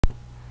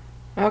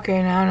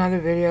Okay, now another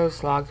video to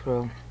slog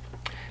through.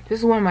 This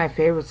is one of my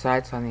favorite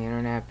sites on the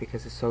internet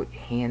because it's so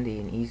handy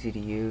and easy to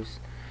use.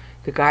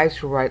 The guys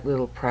who write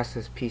little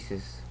preface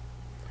pieces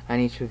on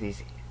each of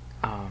these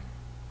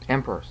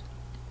emperors.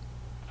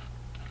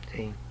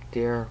 See,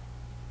 dear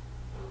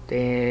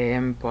de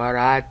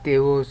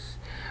Imperativus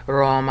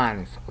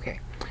Romanus.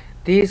 Okay,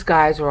 these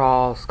guys are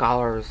all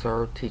scholars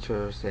or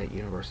teachers at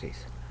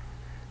universities,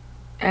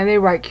 and they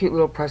write cute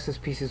little preface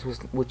pieces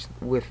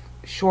with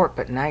short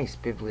but nice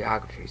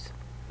bibliographies.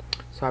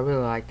 So I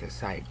really like this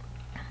site.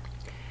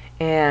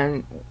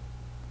 And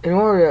in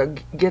order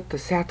to get the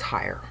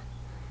satire,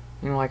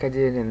 like I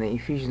did in the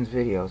Ephesians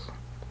videos,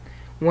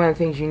 one of the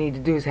things you need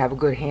to do is have a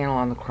good handle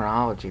on the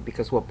chronology,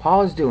 because what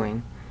Paul is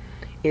doing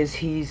is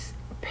he's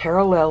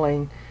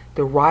paralleling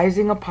the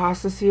rising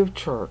apostasy of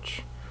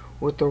church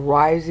with the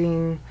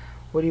rising,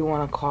 what do you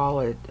want to call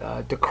it,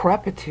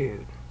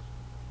 decrepitude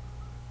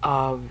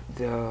of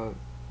the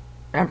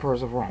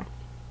emperors of Rome.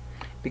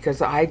 Because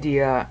the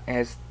idea,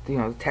 as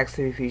the text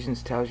of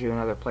Ephesians tells you in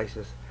other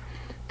places,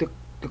 the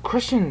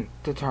Christian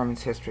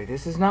determines history.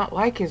 This is not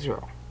like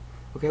Israel.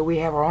 Okay, we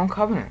have our own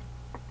covenant.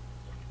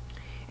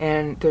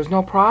 And there's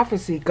no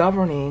prophecy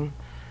governing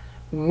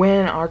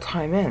when our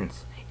time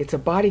ends. It's a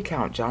body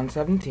count, John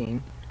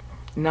 17,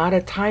 not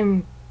a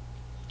time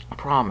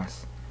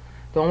promise.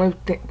 The only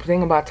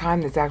thing about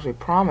time that's actually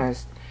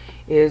promised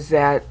is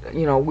that,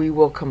 we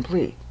will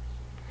complete.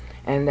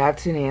 And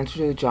that's in answer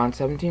to the John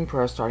 17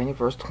 prayer, starting at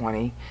verse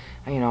 20.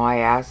 I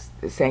ask,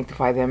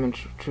 sanctify them in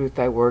truth,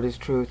 thy word is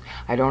truth.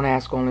 I don't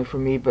ask only for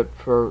me, but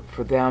for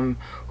them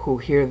who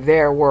hear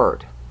their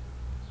word.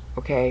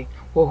 Okay?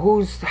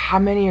 Well, how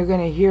many are going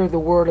to hear the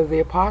word of the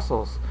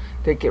apostles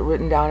that get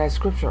written down as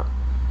scripture?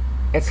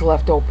 It's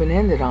left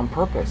open-ended on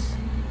purpose.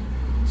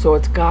 So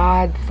it's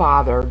God,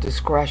 Father,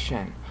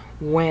 discretion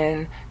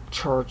when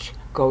church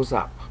goes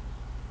up.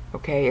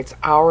 Okay, it's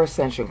our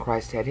ascension.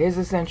 Christ had his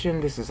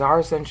ascension. This is our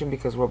ascension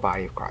because we're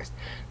body of Christ.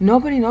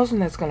 Nobody knows when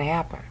that's going to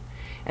happen.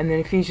 And then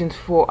Ephesians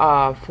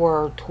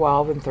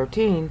 4:12 and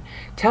 13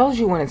 tells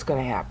you when it's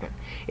going to happen.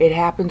 It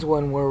happens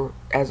when we're,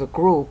 as a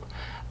group,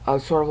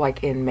 sort of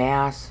like in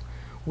mass,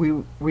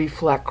 we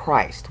reflect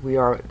Christ. We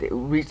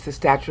reach the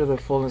stature of the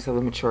fullness of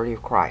the maturity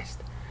of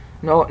Christ.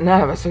 No, none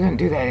of us are going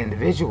to do that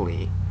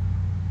individually,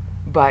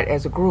 but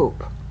as a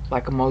group,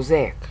 like a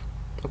mosaic.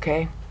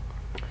 Okay?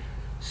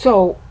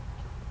 So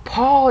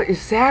Paul is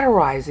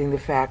satirizing the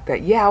fact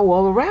that,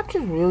 the rapture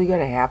is really going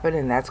to happen,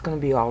 and that's going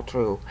to be all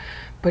true.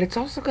 But it's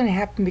also going to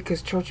happen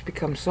because church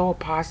becomes so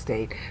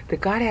apostate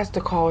that God has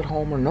to call it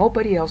home or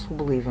nobody else will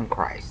believe in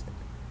Christ.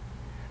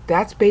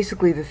 That's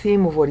basically the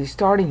theme of what he's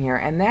starting here,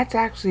 and that's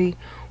actually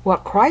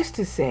what Christ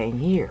is saying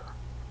here.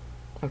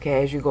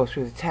 Okay, as you go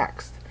through the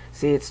text.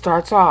 See, it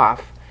starts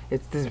off,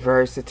 it's this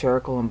very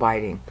satirical and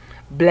biting.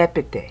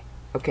 Blepete.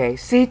 Okay,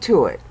 see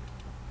to it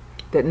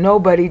that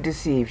nobody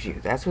deceives you.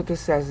 That's what this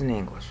says in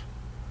English.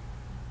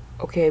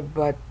 Okay,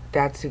 but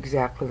that's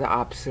exactly the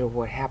opposite of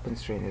what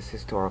happens during this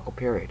historical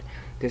period.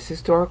 This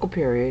historical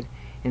period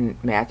in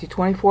Matthew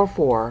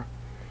 24:4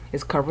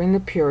 is covering the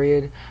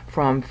period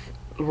from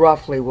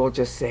roughly, we'll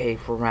just say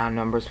for round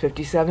numbers,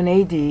 57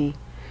 AD,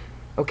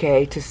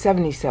 okay, to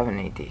 77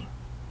 AD.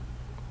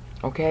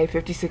 Okay,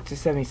 56 to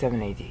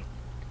 77 AD.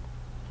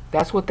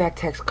 That's what that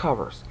text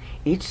covers.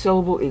 Each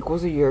syllable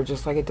equals a year,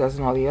 just like it does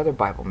in all the other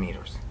Bible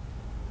meters.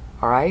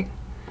 Alright?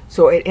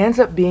 So it ends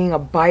up being a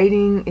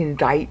biting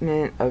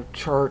indictment of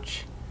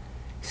church.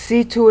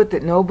 See to it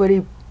that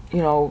nobody,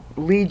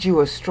 leads you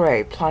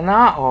astray.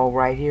 Planao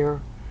right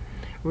here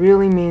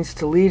really means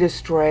to lead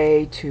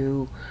astray,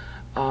 to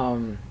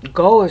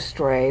go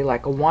astray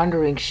like a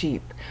wandering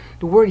sheep.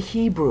 The word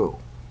Hebrew,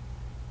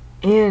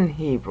 in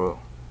Hebrew,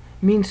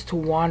 means to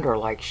wander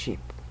like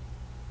sheep.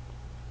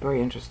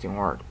 Very interesting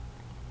word.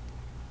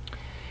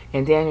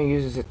 And Daniel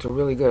uses it to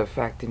really good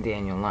effect in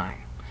Daniel 9.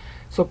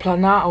 So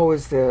planao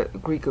is the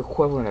Greek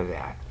equivalent of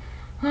that.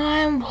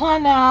 I'm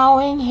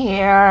planaoing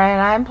here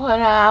and I'm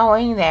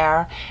planaoing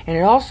there. And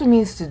it also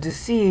means to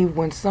deceive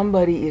when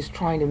somebody is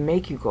trying to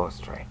make you go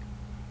astray.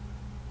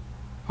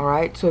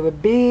 Alright, so the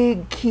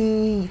big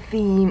key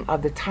theme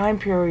of the time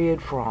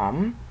period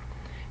from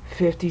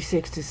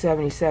 56 to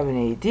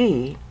 77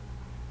 AD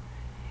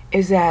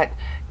is that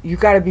you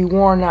got to be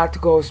warned not to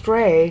go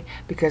astray,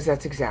 because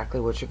that's exactly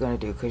what you're going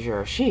to do, because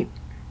you're a sheep.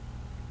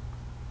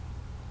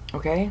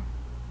 Okay?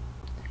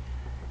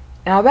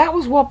 Now that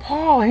was what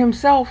Paul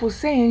himself was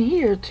saying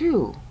here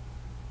too.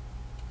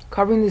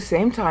 Covering the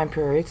same time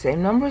period,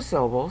 same number of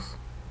syllables.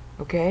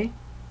 Okay?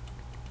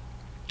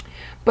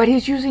 But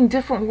he's using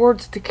different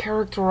words to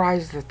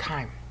characterize the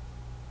time.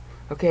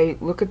 Okay,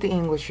 look at the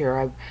English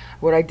here.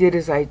 What I did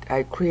is I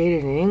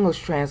created an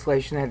English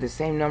translation that had the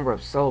same number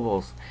of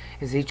syllables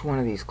as each one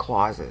of these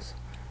clauses.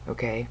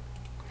 Okay?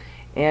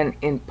 And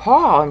in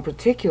Paul in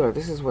particular,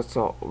 this is what's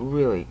so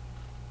really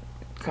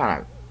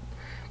kind of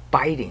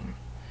biting,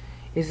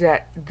 is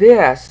that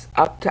this,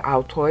 up to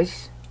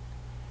autois,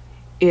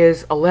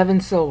 is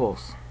 11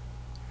 syllables.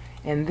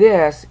 And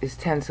this is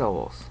 10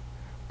 syllables.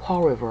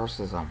 Paul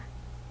reverses them.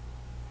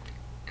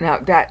 Now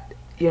that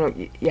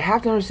you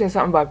have to understand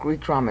something about Greek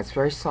drama. It's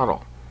very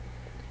subtle.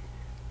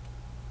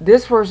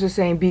 This verse is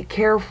saying, be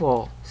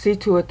careful, see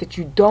to it that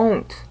you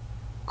don't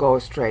go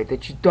astray,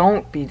 that you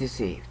don't be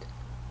deceived.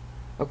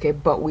 Okay,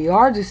 but we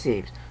are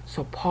deceived.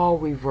 So Paul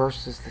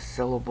reverses the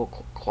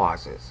syllable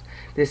clauses.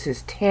 This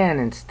is 10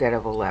 instead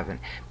of 11,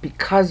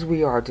 because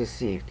we are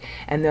deceived.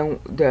 And then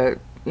the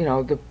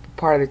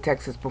part of the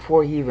text is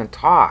before he even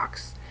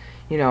talks,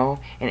 and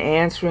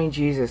answering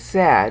Jesus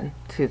said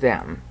to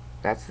them,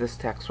 that's this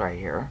text right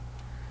here,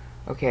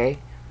 okay,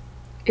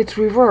 it's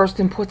reversed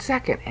and put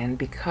second. And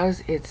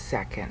because it's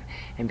second,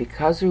 and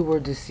because we were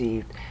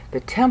deceived, the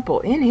temple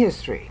in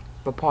history,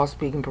 but Paul's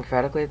speaking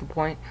prophetically at the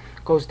point,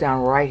 goes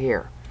down right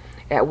here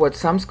at what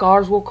some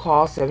scholars will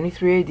call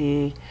 73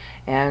 AD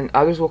and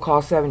others will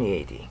call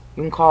 70 AD. You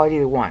can call it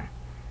either one.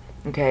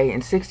 Okay,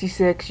 in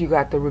 66 you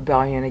got the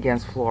rebellion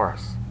against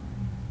Florus.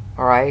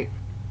 Alright?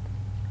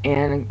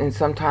 And in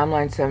some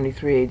timeline,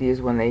 73 AD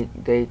is when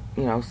they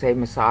say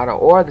Masada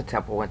or the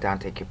temple went down.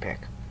 Take your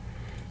pick.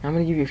 I'm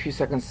going to give you a few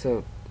seconds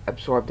to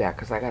absorb that,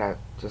 because I got to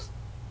just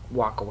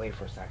walk away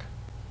for a second.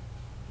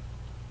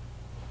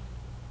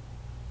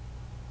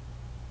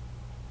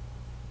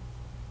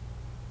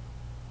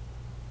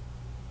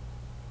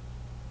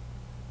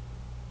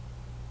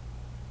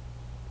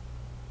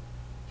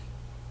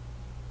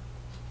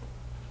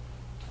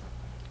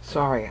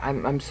 Sorry,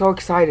 I'm so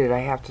excited I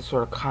have to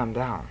sort of calm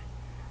down.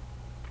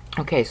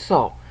 Okay,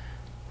 so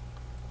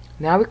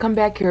now we come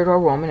back here to our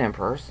Roman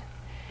emperors.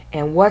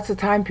 And what's the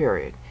time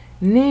period?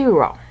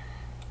 Nero.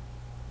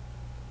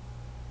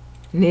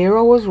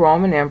 Nero was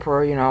Roman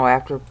emperor,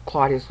 after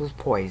Claudius was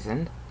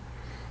poisoned.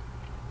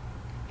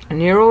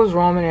 Nero was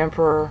Roman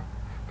emperor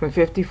from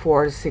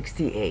 54 to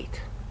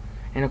 68.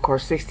 And of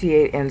course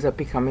 68 ends up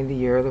becoming the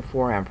year of the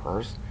four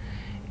emperors.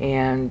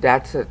 And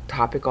that's a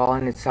topic all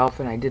in itself,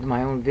 and I did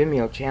my own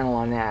Vimeo channel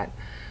on that,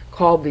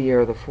 called The Year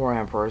of the Four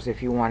Emperors,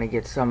 if you want to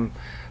get some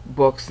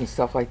books and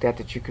stuff like that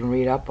that you can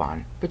read up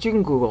on. But you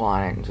can Google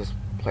on it and just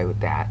play with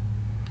that.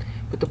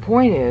 But the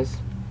point is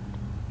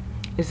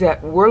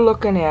that we're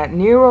looking at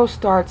Nero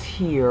starts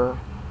here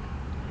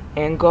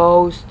and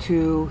goes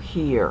to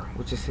here,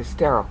 which is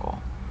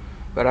hysterical.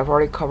 But I've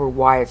already covered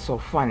why it's so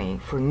funny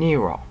for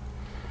Nero.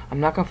 I'm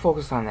not going to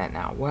focus on that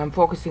now. What I'm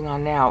focusing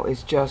on now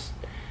is just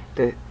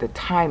the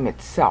time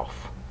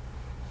itself,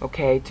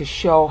 okay, to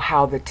show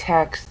how the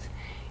text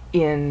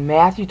in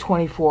Matthew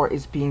 24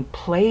 is being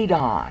played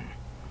on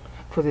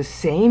for the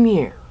same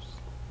years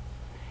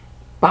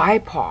by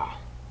Paul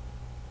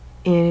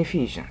in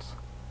Ephesians,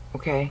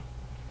 okay?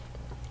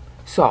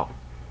 So,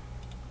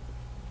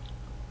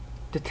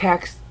 the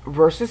text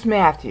versus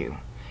Matthew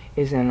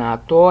is in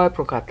atoi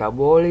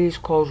prokatabolis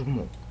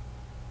kosmou,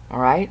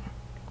 alright?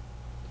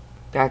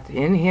 That's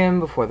in him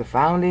before the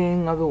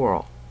founding of the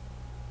world,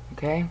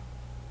 okay?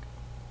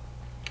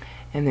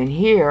 And then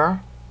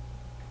here,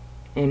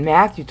 in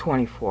Matthew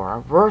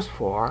 24, verse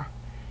 4,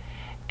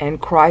 and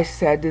Christ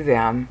said to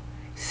them,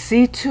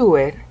 see to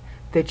it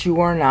that you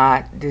are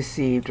not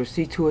deceived, or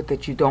see to it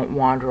that you don't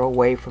wander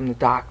away from the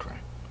doctrine.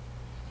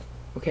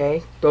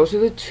 Okay? Those are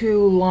the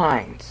two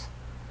lines.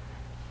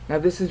 Now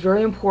this is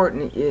very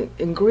important.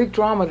 In Greek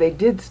drama, they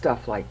did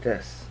stuff like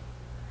this.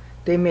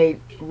 They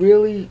made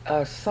really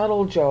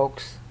subtle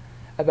jokes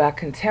about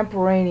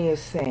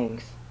contemporaneous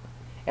things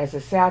as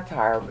a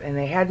satire, and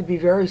they had to be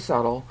very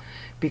subtle,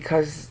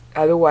 because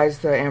otherwise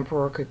the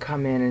emperor could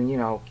come in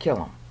and, kill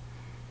him.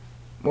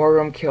 Or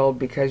him killed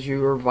because you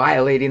were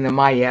violating the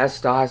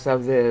majestas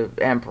of the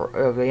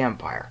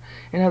empire.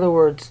 In other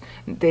words,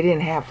 they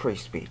didn't have free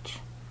speech.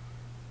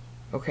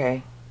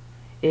 Okay?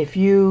 If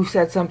you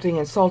said something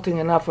insulting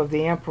enough of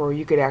the emperor,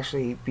 you could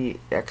actually be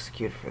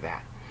executed for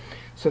that.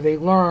 So they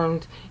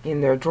learned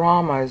in their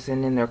dramas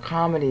and in their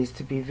comedies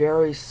to be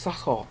very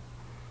subtle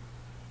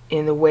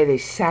in the way they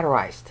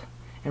satirized.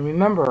 And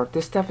remember,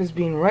 this stuff is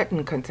being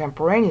written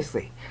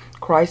contemporaneously.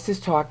 Christ is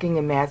talking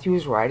and Matthew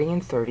is writing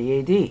in 30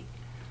 AD.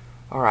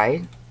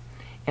 Alright?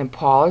 And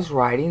Paul is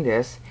writing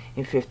this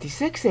in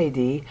 56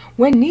 AD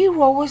when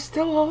Nero was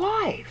still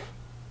alive.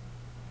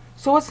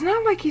 So it's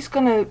not like he's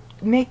going to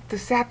make the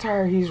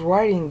satire he's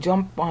writing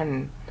jump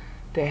on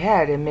the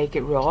head and make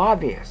it real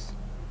obvious.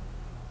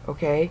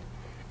 Okay?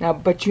 Now,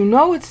 but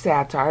it's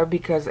satire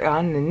because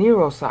on the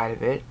Nero side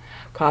of it,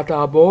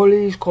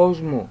 katabolis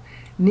kosmou.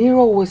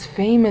 Nero was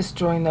famous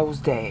during those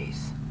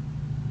days.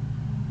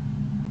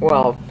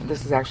 Well,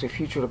 this is actually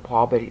future to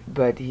Paul,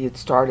 but he had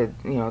started,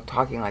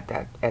 talking like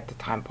that at the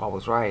time Paul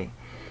was writing.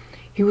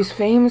 He was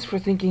famous for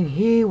thinking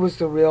he was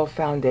the real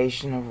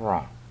foundation of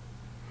Rome.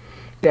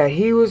 That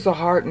he was the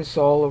heart and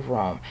soul of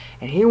Rome.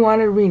 And he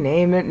wanted to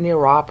rename it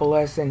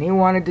Neropolis, and he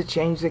wanted to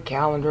change the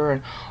calendar,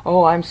 and,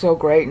 oh, I'm so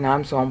great and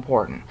I'm so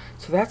important.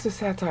 So that's a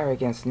satire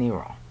against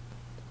Nero.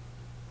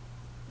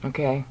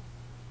 Okay?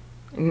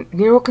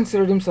 Nero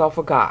considered himself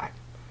a god.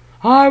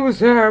 I was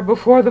there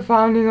before the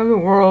founding of the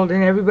world,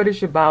 and everybody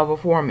should bow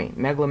before me.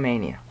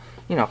 Megalomania.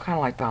 Kind of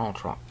like Donald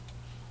Trump.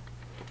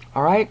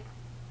 Alright?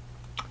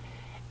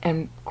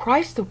 And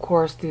Christ, of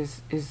course,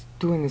 is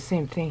doing the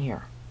same thing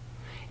here.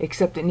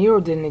 except that Nero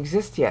didn't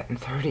exist yet in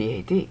 30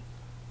 AD.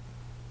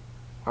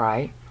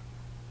 Alright?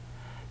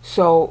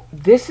 So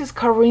this is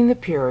covering the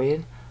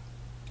period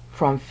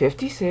from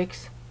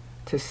 56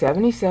 to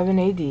 77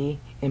 AD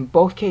in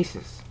both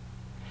cases.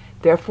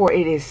 Therefore,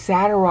 it is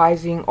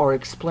satirizing or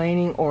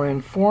explaining or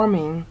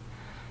informing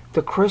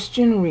the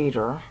Christian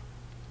reader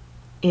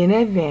in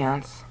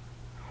advance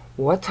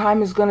what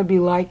time is going to be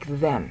like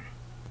then.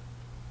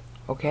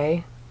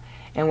 Okay?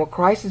 And what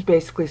Christ is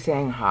basically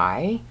saying,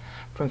 hi,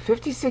 from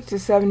 56 to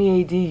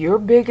 70 AD, your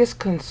biggest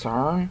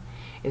concern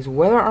is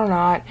whether or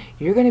not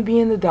you're going to be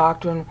in the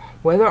doctrine,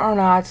 whether or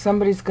not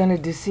somebody's going to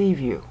deceive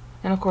you.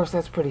 And of course,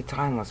 that's pretty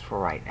timeless for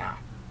right now.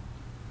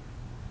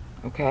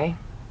 Okay?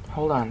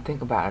 Hold on,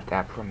 think about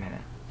that for a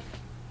minute.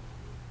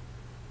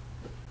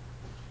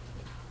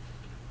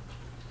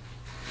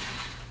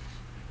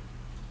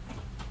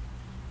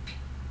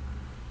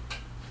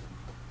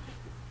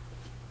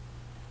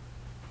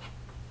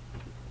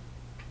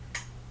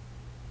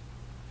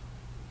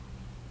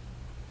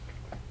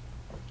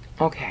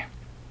 Okay.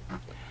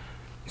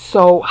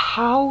 So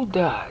how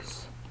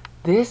does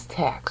this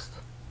text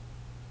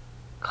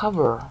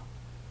cover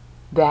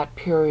that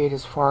period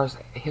as far as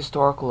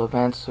historical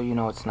events, so you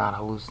know it's not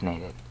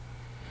hallucinated?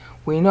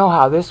 We know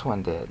how this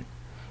one did,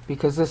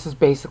 because this is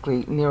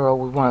basically Nero,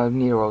 one of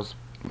Nero's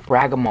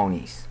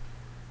bragamonies.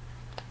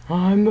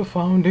 I'm the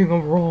founding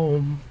of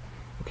Rome.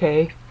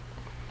 Okay?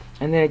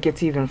 And then it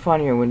gets even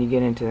funnier when you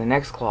get into the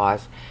next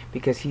clause,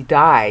 because he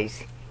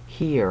dies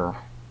here.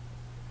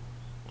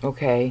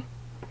 Okay?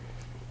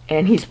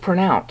 And he's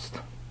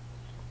pronounced.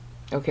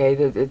 Okay,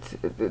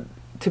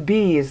 to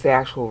be is the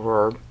actual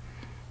verb,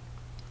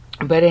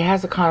 but it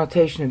has a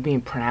connotation of being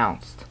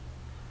pronounced,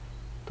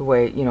 the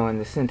way, you know, in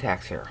the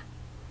syntax here.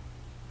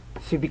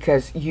 See,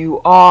 because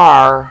you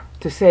are,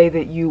 to say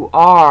that you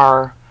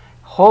are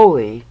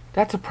holy,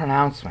 that's a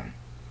pronouncement.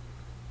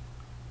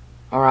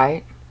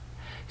 Alright?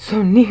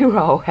 So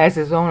Nero has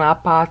his own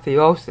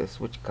apotheosis,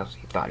 which because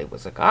he thought he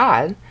was a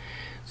god.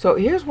 So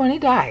here's when he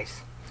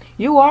dies.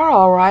 You are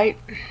alright,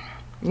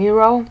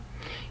 Nero.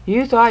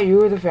 You thought you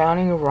were the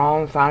founding of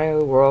Rome, founding of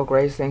the world,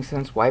 greatest thing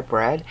since white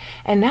bread,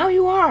 and now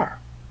you are.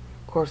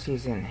 Of course,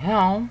 he's in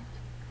hell,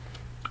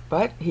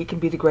 but he can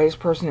be the greatest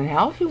person in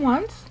hell if he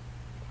wants.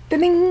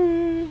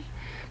 Ding!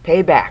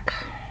 Payback.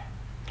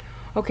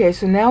 Okay,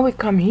 so now we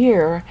come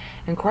here,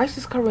 and Christ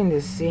is covering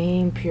the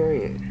same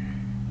period.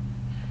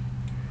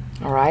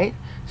 Alright,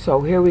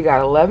 so here we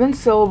got 11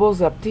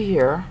 syllables up to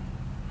here,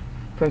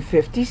 from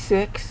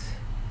 56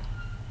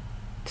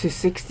 to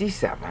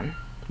 67.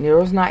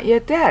 Nero's not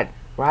yet dead,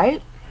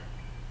 right?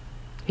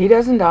 He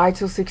doesn't die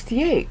till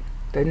 68.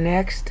 The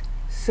next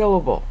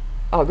syllable.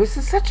 Oh, this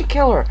is such a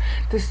killer.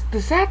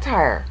 The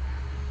satire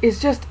is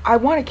just, I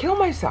want to kill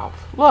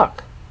myself.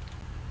 Look.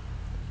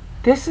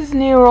 This is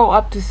Nero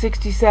up to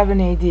 67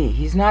 AD.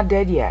 He's not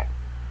dead yet.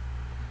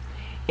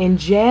 In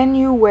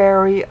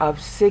January of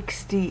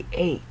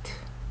 68,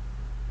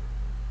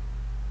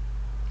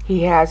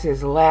 he has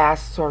his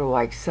last sort of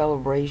like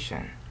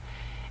celebration.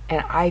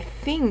 And I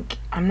think,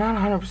 I'm not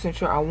 100%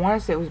 sure, I want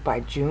to say it was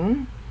by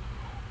June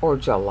or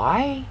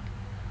July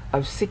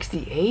of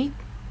 68,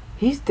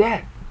 he's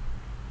dead.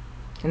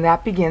 And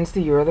that begins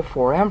the year of the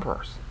four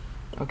emperors.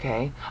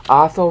 Okay?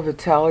 Otho,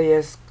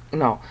 Vitellius,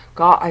 no,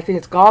 I think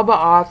it's Galba,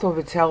 Otho,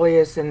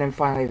 Vitellius, and then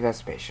finally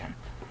Vespasian.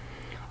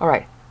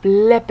 Alright,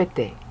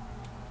 blepete.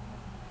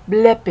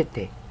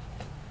 Blepete.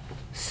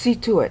 See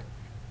to it.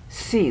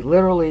 See,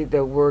 literally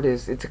the word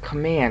is, it's a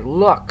command.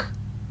 Look.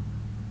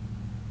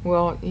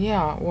 Well,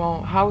 yeah,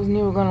 well, how is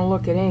Nero going to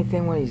look at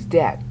anything when he's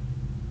dead?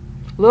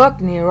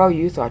 Look, Nero,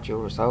 you thought you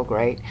were so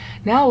great.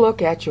 Now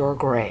look at your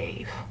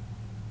grave.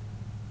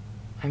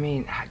 I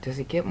mean, does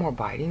it get more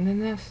biting than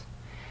this?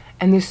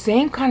 And the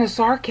same kind of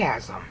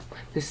sarcasm,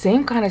 the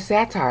same kind of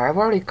satire I've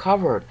already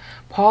covered,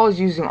 Paul is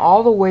using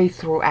all the way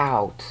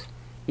throughout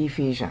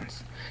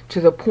Ephesians,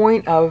 to the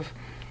point of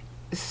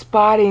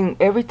spotting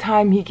every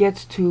time he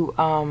gets to,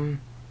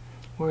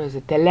 where is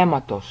it,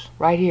 telematos,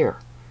 right here,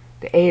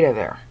 the eta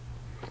there.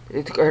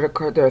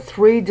 There are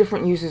 3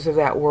 different uses of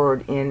that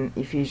word in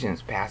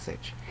Ephesians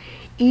passage.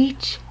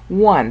 Each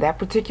one, that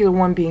particular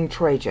one being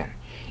Trajan,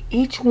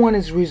 each one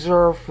is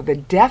reserved for the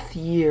death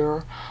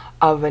year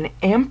of an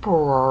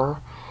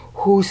emperor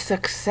whose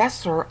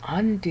successor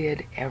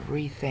undid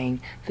everything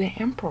the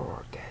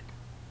emperor did.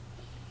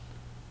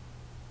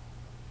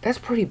 That's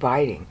pretty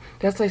biting.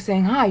 That's like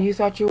saying, hi, you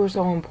thought you were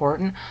so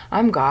important.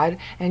 I'm God.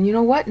 And you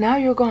know what? Now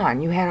you're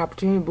gone. You had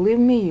opportunity to believe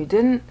in me. You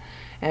didn't.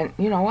 And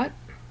you know what?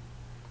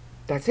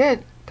 That's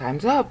it.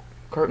 Time's up.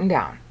 Curtain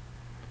down.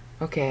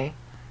 Okay.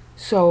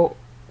 So,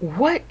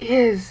 what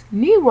is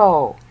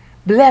Nero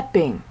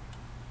blepping?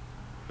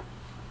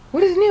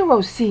 What is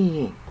Nero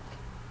seeing?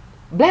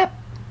 Blep,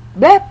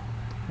 blep,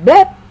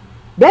 blep,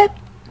 blep.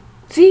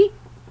 See?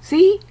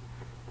 See?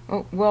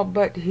 Oh, well,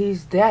 but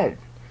he's dead.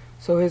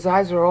 So his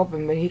eyes are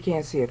open, but he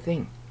can't see a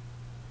thing.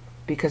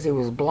 Because he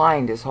was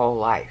blind his whole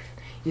life.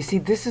 You see,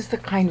 this is the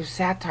kind of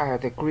satire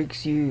that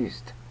Greeks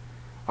used.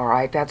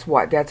 Alright,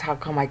 that's how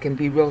come I can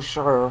be real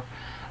sure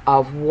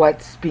of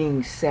what's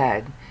being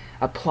said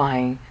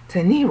applying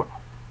to Nero.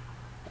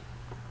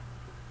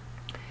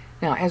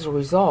 Now, as a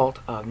result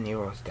of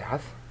Nero's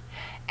death,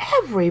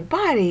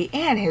 everybody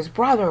and his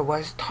brother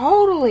was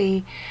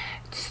totally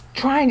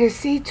trying to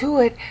see to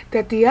it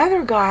that the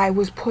other guy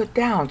was put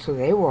down, so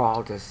they were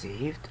all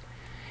deceived.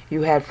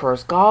 You had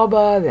first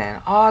Galba,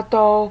 then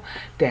Otto,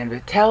 then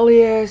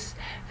Vitellius,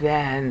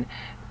 then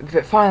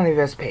finally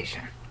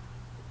Vespasian.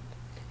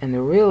 And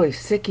the really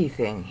sicky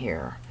thing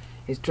here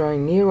is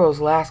during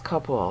Nero's last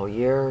couple of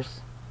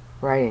years,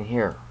 right in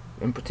here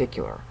in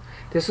particular,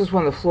 this is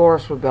when the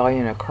Florist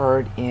Rebellion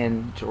occurred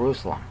in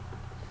Jerusalem.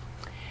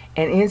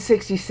 And in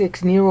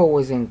 66, Nero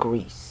was in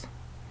Greece.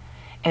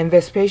 And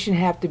Vespasian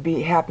happened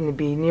to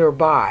be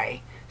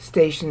nearby,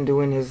 stationed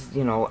doing his,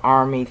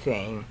 army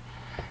thing,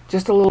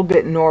 just a little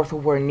bit north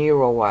of where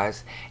Nero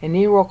was. And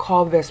Nero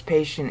called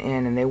Vespasian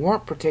in, and they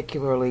weren't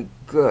particularly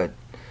good,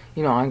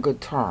 on good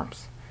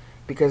terms,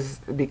 because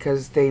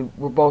they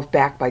were both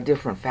backed by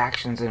different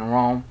factions in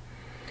Rome.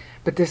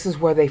 But this is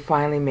where they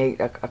finally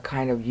made a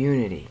kind of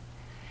unity.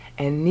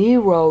 And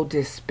Nero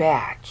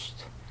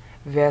dispatched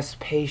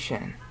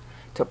Vespasian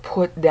to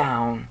put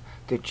down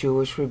the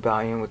Jewish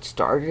rebellion, which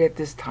started at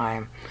this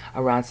time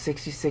around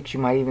 66, you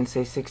might even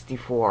say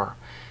 64,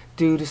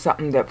 due to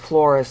something that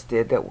Florus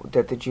did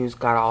that the Jews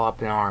got all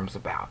up in arms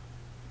about.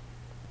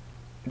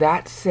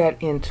 That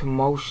set into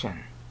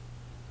motion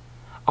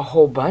a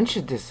whole bunch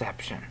of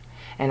deception,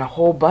 and a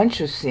whole bunch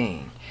of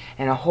seeing,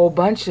 and a whole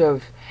bunch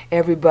of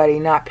everybody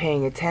not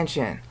paying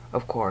attention,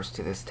 of course,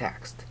 to this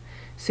text.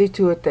 See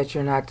to it that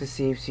you're not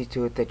deceived. See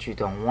to it that you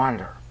don't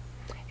wander.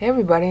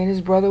 Everybody and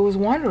his brother was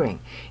wandering.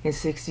 In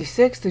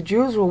 66, the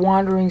Jews were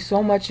wandering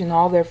so much in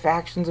all their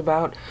factions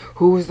about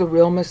who was the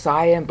real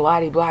Messiah and blah,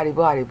 blah, blah,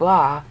 blah,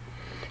 blah,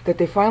 that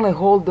they finally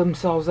holed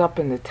themselves up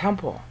in the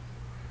temple.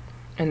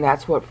 And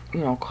that's what,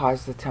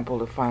 caused the temple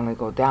to finally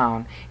go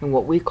down in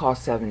what we call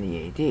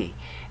 70 AD.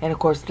 And of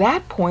course,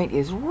 that point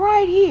is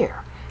right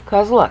here.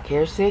 Because look,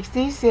 here's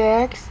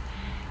 66,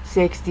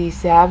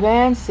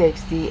 67,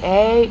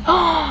 68,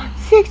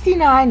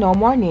 69, no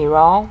more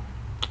Nero.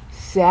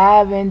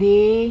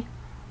 70,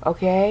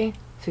 okay,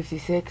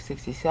 66,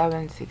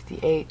 67,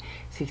 68,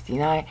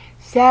 69,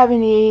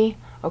 70,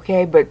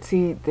 okay, but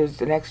see,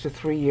 there's an extra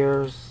 3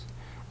 years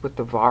with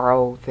the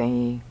Varro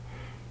thingy,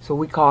 so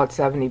we call it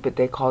 70, but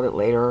they called it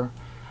later.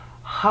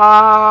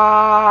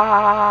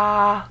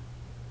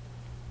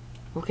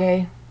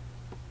 Okay,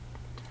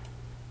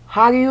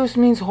 Hagios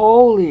means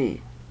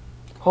holy,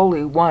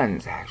 holy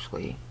ones,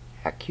 actually,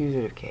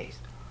 accusative case.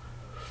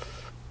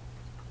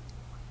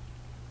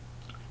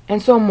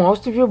 And so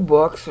most of your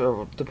books,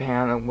 or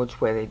depending on which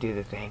way they do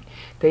the thing,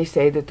 they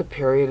say that the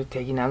period of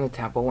taking down the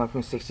temple went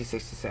from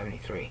 66 to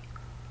 73.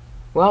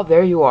 Well,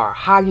 there you are.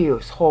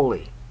 Hagios,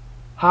 holy.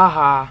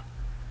 Ha.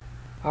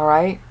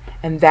 Alright?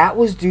 And that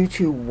was due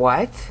to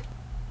what?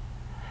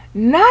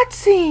 Not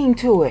seeing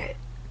to it.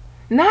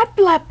 Not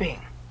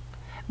blepping.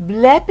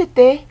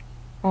 Blepete.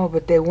 Oh,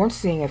 but they weren't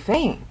seeing a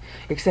thing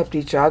except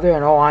each other,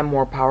 and I'm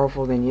more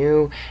powerful than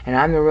you, and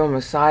I'm the real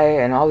Messiah,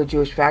 and all the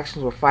Jewish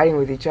factions were fighting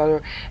with each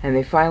other, and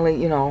they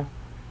finally,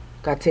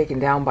 got taken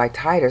down by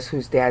Titus,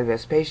 whose dad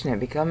Vespasian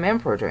had become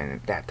emperor during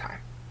that time.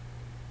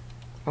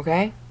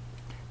 Okay?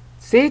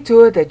 See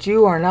to it that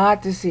you are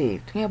not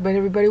deceived. Yeah, but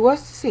everybody was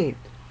deceived.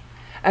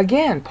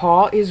 Again,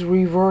 Paul is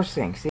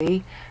reversing.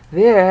 See?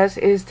 This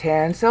is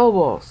 10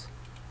 syllables.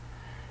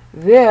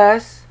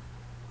 This,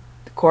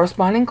 the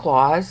corresponding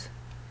clause,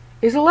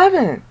 is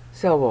 11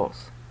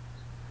 syllables.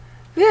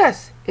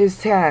 This is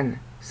 10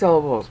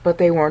 syllables, but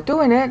they weren't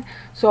doing it,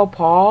 so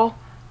Paul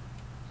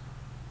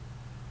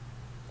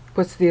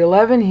puts the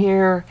 11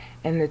 here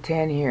and the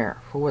 10 here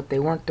for what they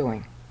weren't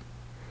doing.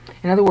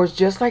 In other words,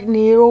 just like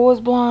Nero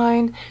was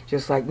blind,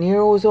 just like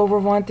Nero was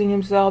over-vaunting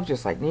himself,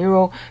 just like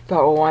Nero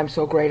thought, I'm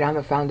so great, I'm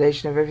the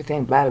foundation of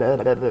everything, blah, blah,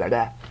 blah, blah,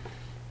 blah.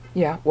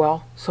 Yeah,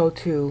 well, so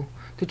too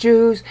the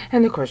Jews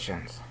and the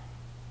Christians.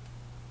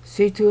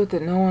 See to it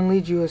that no one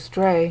leads you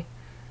astray.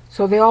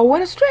 So they all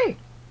went astray,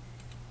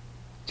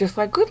 just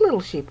like good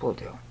little sheep will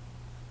do.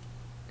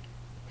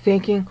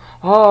 Thinking,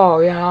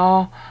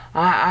 and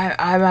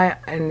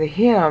the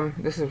hymn,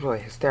 this is really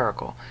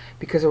hysterical,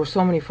 because there were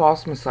so many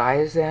false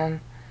messiahs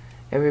then.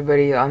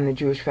 Everybody on the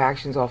Jewish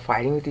factions all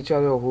fighting with each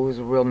other, who was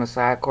the real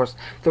Messiah. Of course,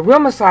 the real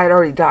Messiah had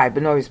already died,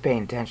 but nobody's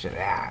paying attention to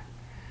that.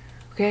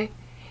 Okay?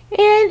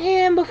 In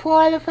him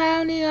before the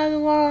founding of the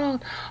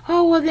world.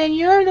 Oh, well then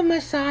you're the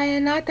Messiah,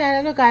 not that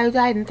other guy who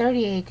died in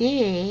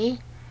 30 AD.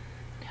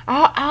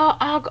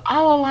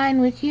 I'll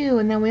align with you.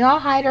 And then we all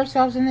hide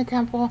ourselves in the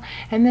temple,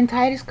 and then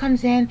Titus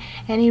comes in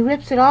and he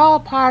rips it all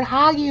apart.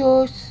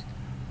 Hagios.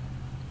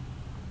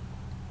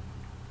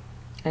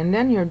 And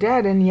then you're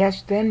dead, and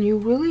yes, then you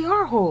really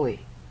are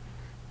holy,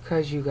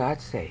 because you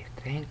got saved.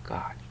 Thank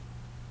God.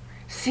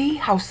 See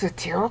how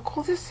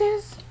satirical this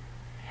is?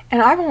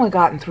 And I've only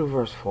gotten through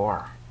verse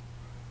 4.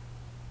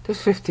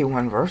 There's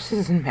 51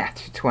 verses in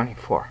Matthew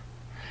 24.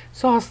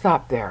 So I'll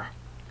stop there.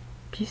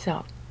 Peace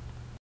out.